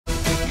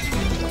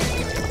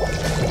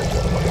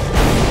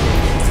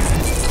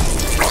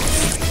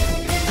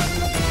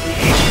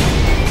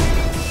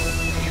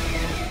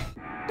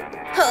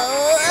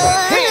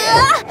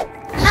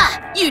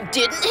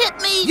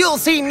You'll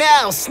see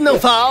now,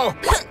 Snowfall.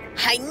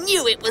 I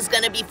knew it was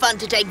gonna be fun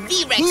to take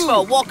V-Rex for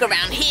a walk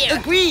around here.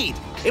 Agreed.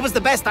 It was the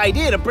best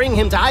idea to bring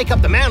him to hike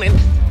up the mountain.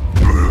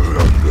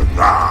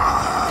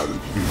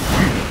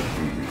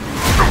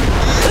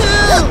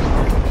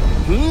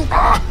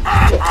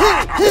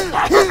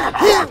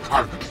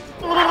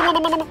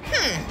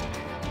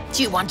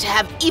 Do you want to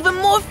have even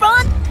more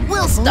fun?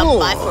 We'll stop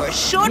by for a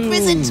short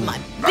visit to my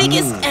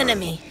biggest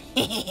enemy.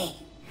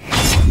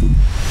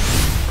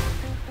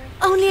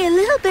 Only a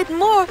little bit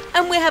more,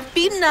 and we have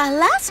beaten our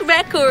last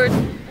record.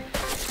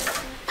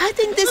 I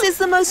think this is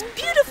the most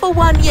beautiful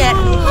one yet.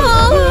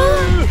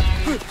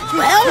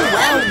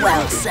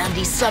 Well,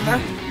 Sandy Summer.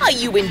 Are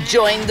you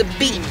enjoying the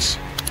beach?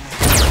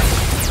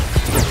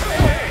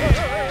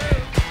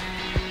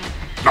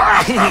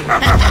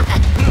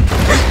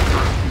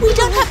 We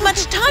don't have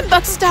much time,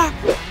 Buckstar.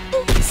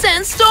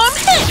 Sandstorm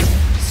hit!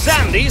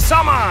 Sandy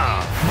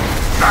Summer!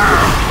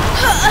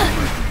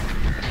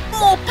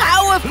 More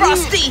power,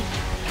 Frosty!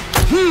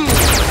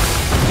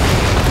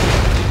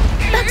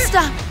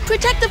 Buckstar,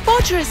 protect the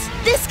fortress.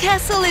 This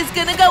castle is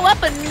gonna go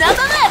up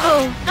another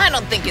level. I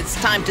don't think it's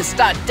time to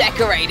start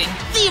decorating.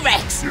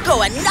 V-Rex,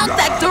 go and knock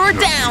that door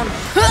down!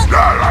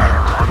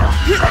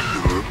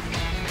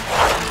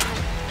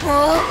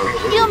 Oh,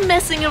 you're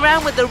messing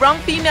around with the wrong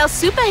female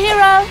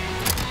superhero.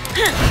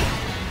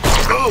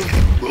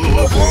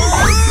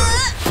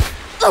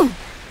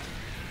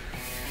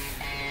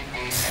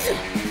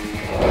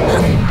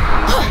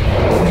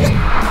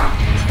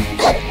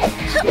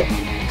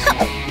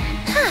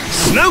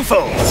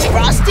 Snowfall!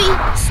 Frosty,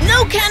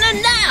 snow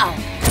cannon now!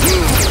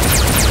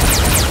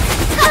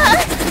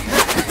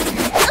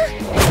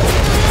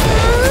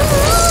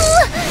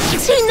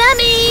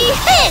 Tsunami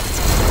hit!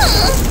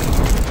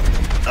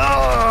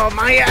 Oh,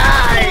 my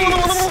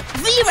eyes!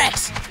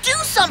 V-Rex, do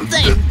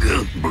something!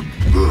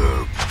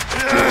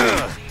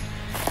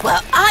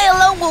 Well, I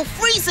alone will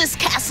freeze this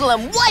castle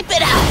and wipe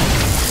it out!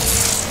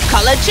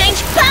 Color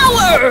change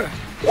power!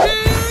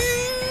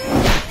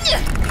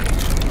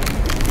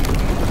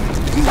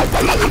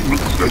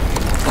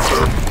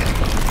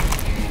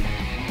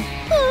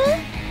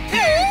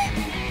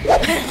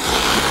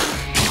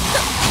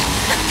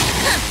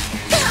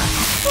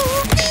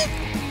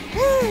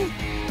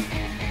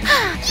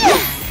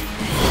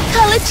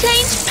 Color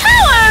change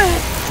power!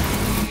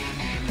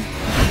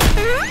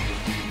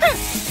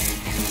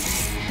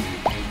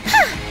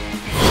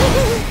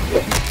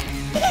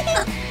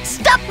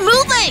 Stop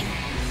moving!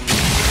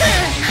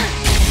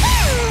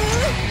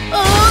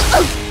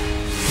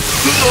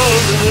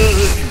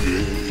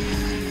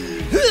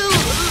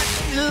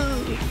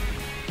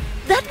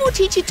 That will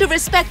teach you to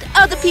respect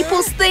other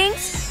people's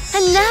things.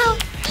 And now,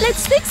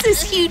 let's fix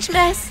this huge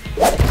mess.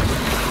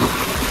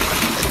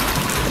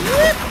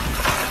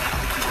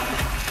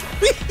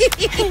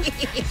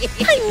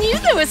 I knew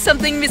there was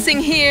something missing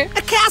here.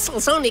 A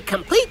castle's only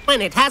complete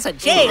when it has a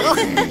jail.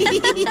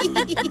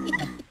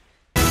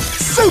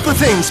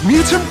 SuperThings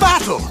Mutant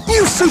Battle!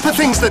 New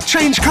SuperThings that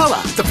change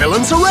color. The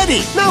villains are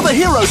ready. Now the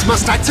heroes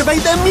must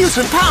activate their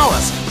mutant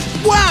powers.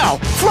 Wow!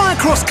 Fly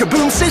across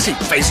Kaboom City.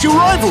 Face your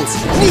rivals.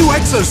 New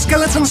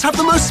exoskeletons have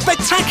the most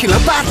spectacular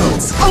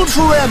battles.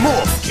 Ultra rare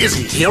morph. Is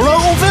he hero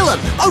or villain?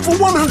 Over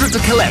 100 to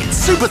collect.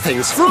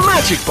 SuperThings from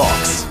Magic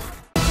Box.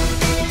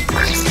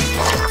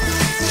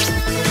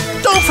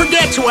 Don't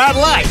forget to add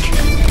like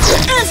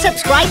And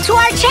subscribe to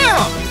our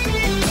channel.